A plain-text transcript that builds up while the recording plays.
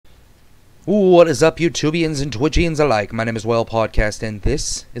What is up, YouTubians and Twitchians alike? My name is Well Podcast, and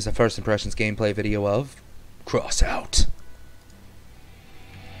this is a First Impressions gameplay video of CrossOut.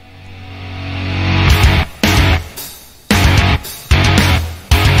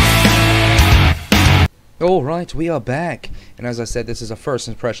 Alright, we are back, and as I said, this is a First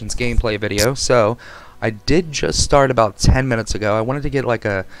Impressions gameplay video, so I did just start about 10 minutes ago. I wanted to get like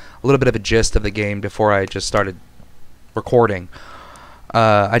a little bit of a gist of the game before I just started recording.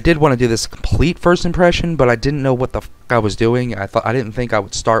 I did want to do this complete first impression, but I didn't know what the fuck I was doing. I didn't think I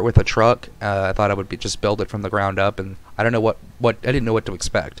would start with a truck. I thought I would just build it from the ground up, and I don't know what I didn't know what to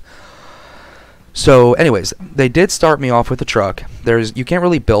expect. So, anyways, they did start me off with a truck. You can't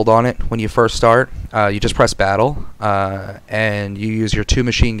really build on it when you first start. You just press battle, and you use your 2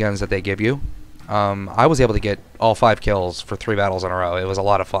 machine guns that they give you. I was able to get all 5 kills for 3 battles in a row. It was a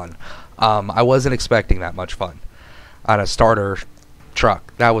lot of fun. I wasn't expecting that much fun on a starter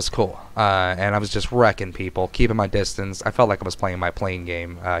truck. That was cool, and I was just wrecking people, keeping my distance. I felt like I was playing my plane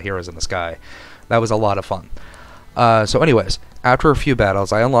game, Heroes in the Sky. That was a lot of fun. So anyways, after a few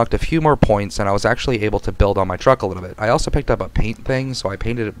battles, I unlocked a few more points, and I was actually able to build on my truck a little bit. I also picked up a paint thing, so I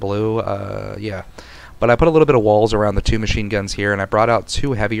painted it blue, yeah. But I put a little bit of walls around the 2 machine guns here, and I brought out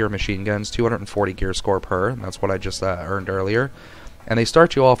 2 heavier machine guns, 240 gear score per, and that's what I just earned earlier. And they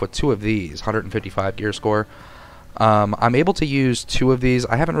start you off with 2 of these, 155 gear score. I'm able to use 2 of these.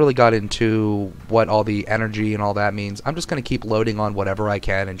 I haven't really got into what all the energy and all that means. I'm just going to keep loading on whatever I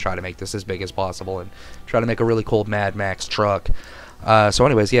can and try to make this as big as possible and try to make a really cool Mad Max truck. So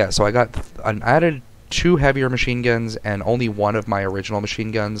anyways, yeah, so I added 2 heavier machine guns and only 1 of my original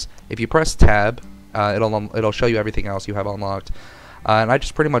machine guns. If you press tab, it'll show you everything else you have unlocked. And I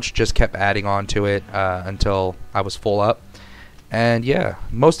just pretty much just kept adding on to it until I was full up. And yeah,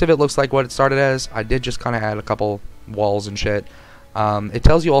 most of it looks like what it started as. I did just kind of add a couple walls and shit. It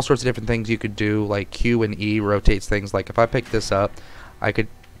tells you all sorts of different things you could do, like Q and E rotates things. Like if I pick this up, I could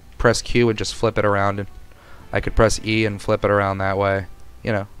press Q and just flip it around, and I could press E and flip it around that way.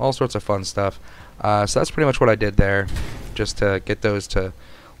 You know, all sorts of fun stuff. So that's pretty much what I did there, just to get those to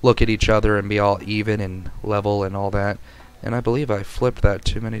look at each other and be all even and level and all that. And I believe I flipped that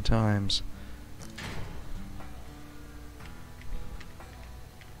too many times.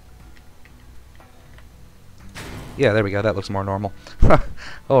 Yeah, there we go. That looks more normal.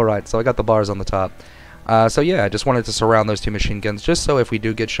 Alright, so I got the bars on the top. So yeah, I just wanted to surround those 2 machine guns, just so if we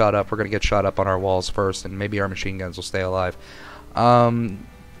do get shot up, we're going to get shot up on our walls first, and maybe our machine guns will stay alive.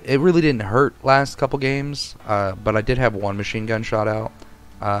 It really didn't hurt last couple games, but I did have 1 machine gun shot out.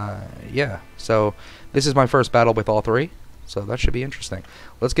 Yeah, so this is my first battle with all 3, so that should be interesting.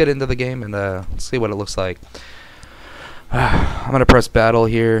 Let's get into the game and let's see what it looks like. I'm going to press battle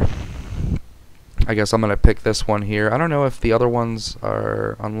here. I guess I'm going to pick this one here. I don't know if the other ones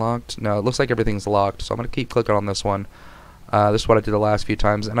are unlocked. No, it looks like everything's locked, so I'm going to keep clicking on this one. This is what I did the last few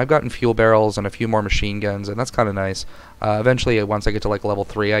times, and I've gotten fuel barrels and a few more machine guns, and that's kind of nice. Eventually, once I get to like level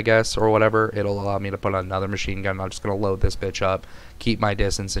 3, I guess, or whatever, it'll allow me to put on another machine gun. I'm just going to load this bitch up, keep my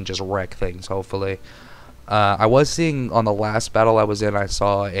distance, and just wreck things, hopefully. I was seeing on the last battle I was in, I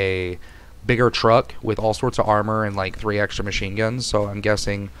saw a bigger truck with all sorts of armor and like 3 extra machine guns, so I'm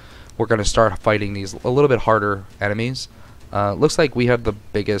guessing we're going to start fighting these a little bit harder enemies. Looks like we have the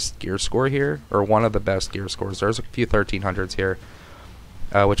biggest gear score here, or one of the best gear scores. There's a few 1300s here,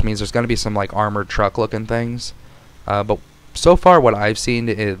 which means there's going to be some like armored truck looking things. But so far what I've seen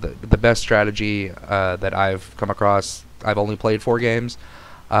is the best strategy that I've come across. I've only played 4 games.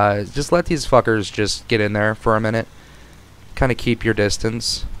 Just let these fuckers just get in there for a minute. Kind of keep your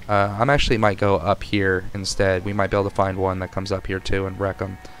distance. I'm actually might go up here instead. We might be able to find one that comes up here too and wreck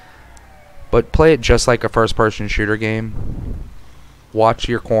them. But play it just like a first-person shooter game. Watch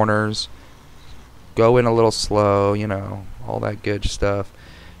your corners. Go in a little slow, you know, all that good stuff.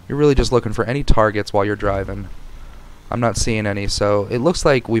 You're really just looking for any targets while you're driving. I'm not seeing any, so it looks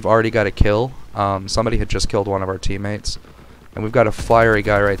like we've already got a kill. Somebody had just killed one of our teammates. And we've got a flyery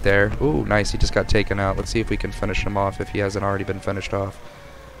guy right there. Ooh, nice, he just got taken out. Let's see if we can finish him off if he hasn't already been finished off.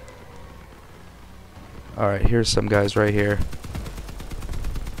 Alright, here's some guys right here.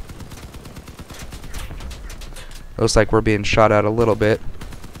 Looks like we're being shot at a little bit.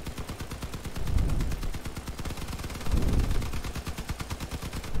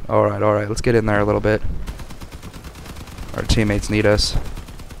 Alright, let's get in there a little bit. Our teammates need us.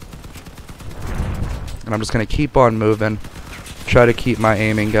 And I'm just going to keep on moving. Try to keep my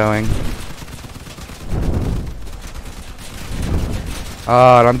aiming going.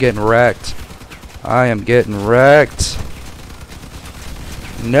 Ah, I'm getting wrecked. I am getting wrecked.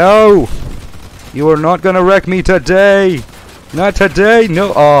 No! You are not gonna wreck me today! Not today!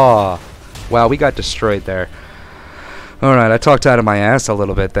 No! Aw! Wow, we got destroyed there. Alright, I talked out of my ass a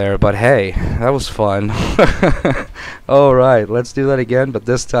little bit there, but hey, that was fun. Alright, let's do that again, but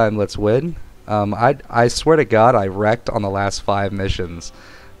this time let's win. I swear to God, I wrecked on the last 5 missions.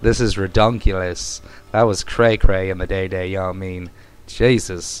 This is redunculous. That was cray-cray in the day-day, you know what I mean?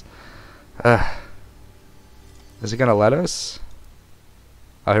 Jesus. Is it gonna let us?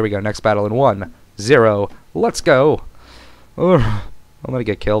 Oh, here we go. Next battle in 1, 0. Let's go. I'm gonna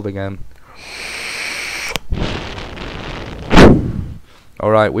get killed again.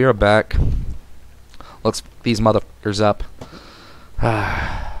 Alright, we are back. Let's fuck these motherfuckers up.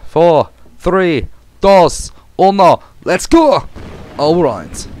 4, 3, 2, 1. Let's go!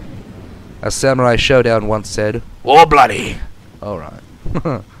 Alright. As Samurai Showdown once said, oh bloody! Alright.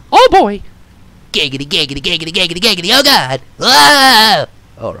 Oh boy! Giggity, giggity, giggity, giggity, giggity, oh god! Ah!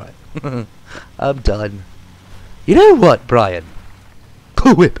 Alright. I'm done. You know what, Brian?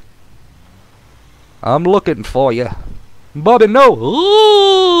 Cool whip. I'm looking for you. Bobby, no!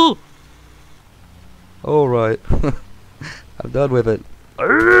 Ooh! Alright. I'm done with it.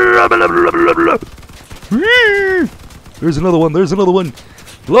 There's another one, there's another one.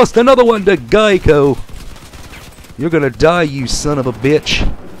 Lost another one to Geico. You're gonna die, you son of a bitch.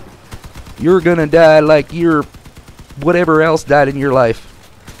 You're gonna die like you're whatever else died in your life.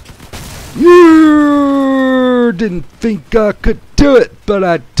 You didn't think I could do it, but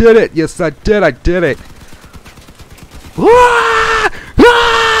I did it. Yes, I did it.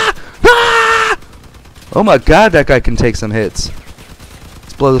 Oh my god, that guy can take some hits.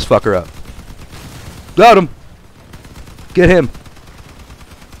 Let's blow this fucker up. Got him. Get him.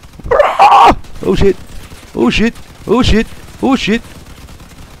 Oh shit. Oh shit. Oh shit. Oh shit.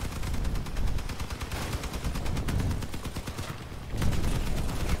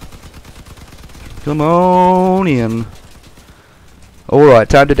 Come on in. Alright,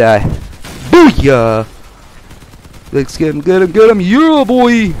 time to die. Booyah! Let's get him, get him, get him. Yeah,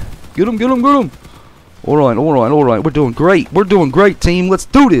 boy! Get him, get him, get him. Alright, alright, alright. We're doing great. We're doing great, team. Let's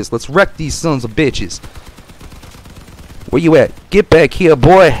do this. Let's wreck these sons of bitches. Where you at? Get back here,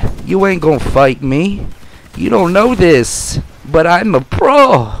 boy. You ain't gonna fight me. You don't know this, but I'm a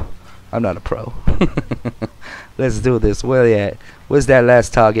pro. I'm not a pro. Let's do this. Where you at? Where's that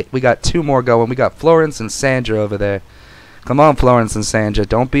last target? We got 2 more going. We got Florence and Sandra over there. Come on, Florence and Sandra.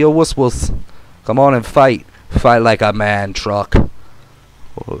 Don't be a wuss-wuss. Come on and fight. Fight like a man truck.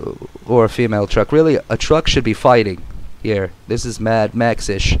 Or a female truck. Really, a truck should be fighting. Here. This is Mad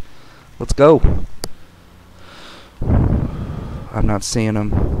Max-ish. Let's go. I'm not seeing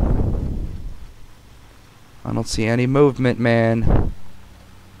him. I don't see any movement, man.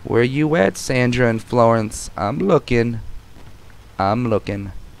 Where you at, Sandra and Florence? I'm looking. I'm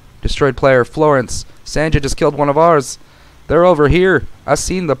looking. Destroyed player Florence. Sandra just killed one of ours. They're over here. I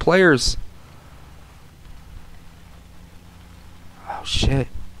seen the players. Oh shit.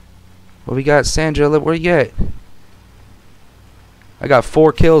 What we got, Sandra? Where you at? I got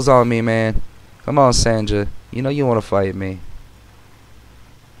 4 kills on me, man. Come on, Sandra. You know you want to fight me.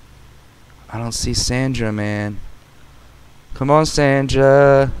 I don't see Sandra, man. Come on,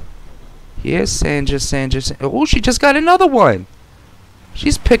 Sandra. Yes, Sandra, Sandra. Oh, she just got another one.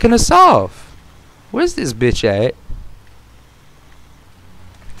 She's picking us off. Where's this bitch at?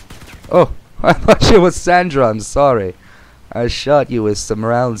 Oh, I thought she was Sandra. I'm sorry. I shot you with some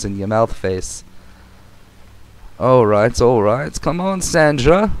rounds in your mouth face. Alright, alright. Come on,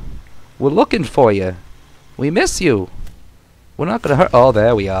 Sandra. We're looking for you. We miss you. We're not gonna hurt. Oh,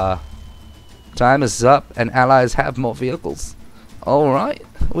 there we are. Time is up, and allies have more vehicles. Alright.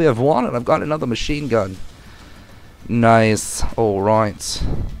 We have won, and I've got another machine gun. Nice. Alright.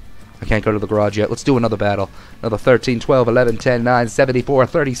 I can't go to the garage yet. Let's do another battle. Another 13, 12, 11, 10, 9, 74,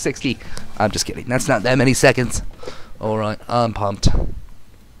 30, 60. I'm just kidding. That's not that many seconds. Alright. I'm pumped.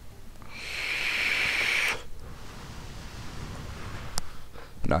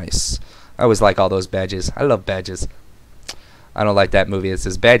 Nice. I always like all those badges. I love badges. I don't like that movie. It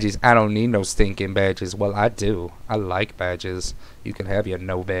says badges. I don't need no stinking badges. Well, I do. I like badges. You can have your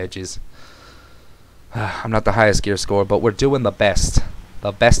no badges. I'm not the highest gear score, but we're doing the best.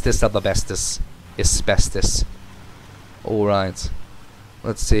 The bestest of the bestest. Asbestos. Alright.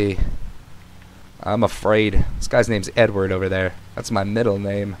 Let's see. I'm afraid. This guy's name's Edward over there. That's my middle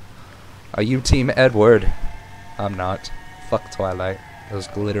name. Are you Team Edward? I'm not. Fuck Twilight. Those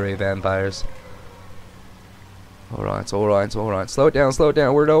glittery vampires. Alright, alright, alright. Slow it down, slow it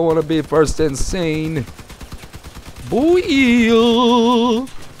down. We don't want to be first in scene. Booyah!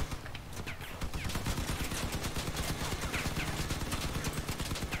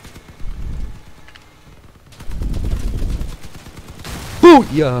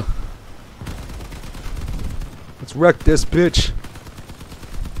 Booyah! Let's wreck this bitch.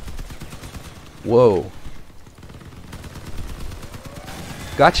 Whoa.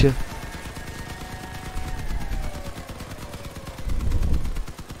 Gotcha.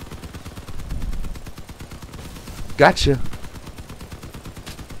 Gotcha.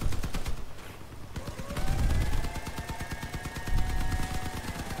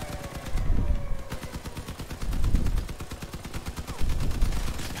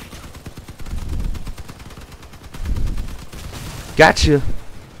 Gotcha.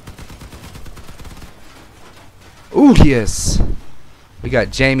 Ooh, yes. We got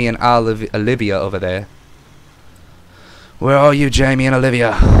Jamie and Olivia over there. Where are you, Jamie and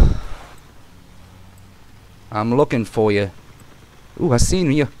Olivia? I'm looking for you. Ooh, I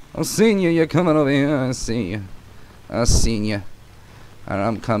seen you. I seen you. You're coming over here. I see you. I seen you. And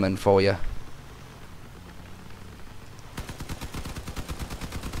I'm coming for you.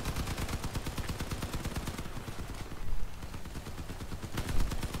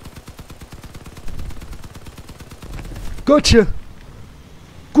 Gotcha.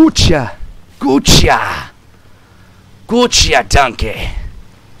 Gotcha. Gotcha. Gotcha, donkey.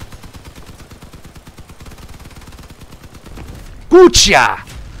 Gotcha.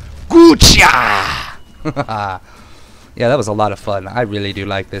 Gotcha. Yeah, that was a lot of fun. I really do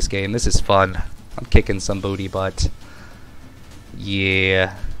like this game. This is fun. I'm kicking some booty butt.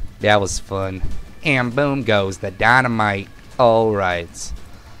 Yeah, that was fun. And boom goes the dynamite. Alright.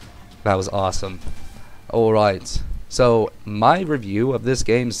 That was awesome. Alright. So, my review of this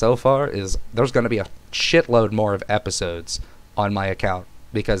game so far is there's going to be a shitload more of episodes on my account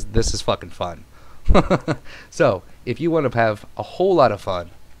because this is fucking fun. So, if you want to have a whole lot of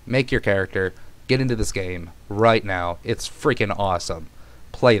fun, make your character, get into this game right now. It's freaking awesome.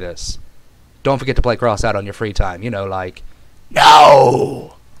 Play this. Don't forget to play CrossOut on your free time. You know, like,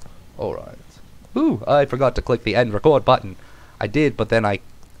 no! Alright. Ooh, I forgot to click the end record button. I did, but then I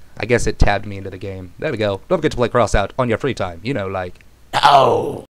guess it tabbed me into the game. There we go. Don't forget to play CrossOut on your free time. You know, like, no!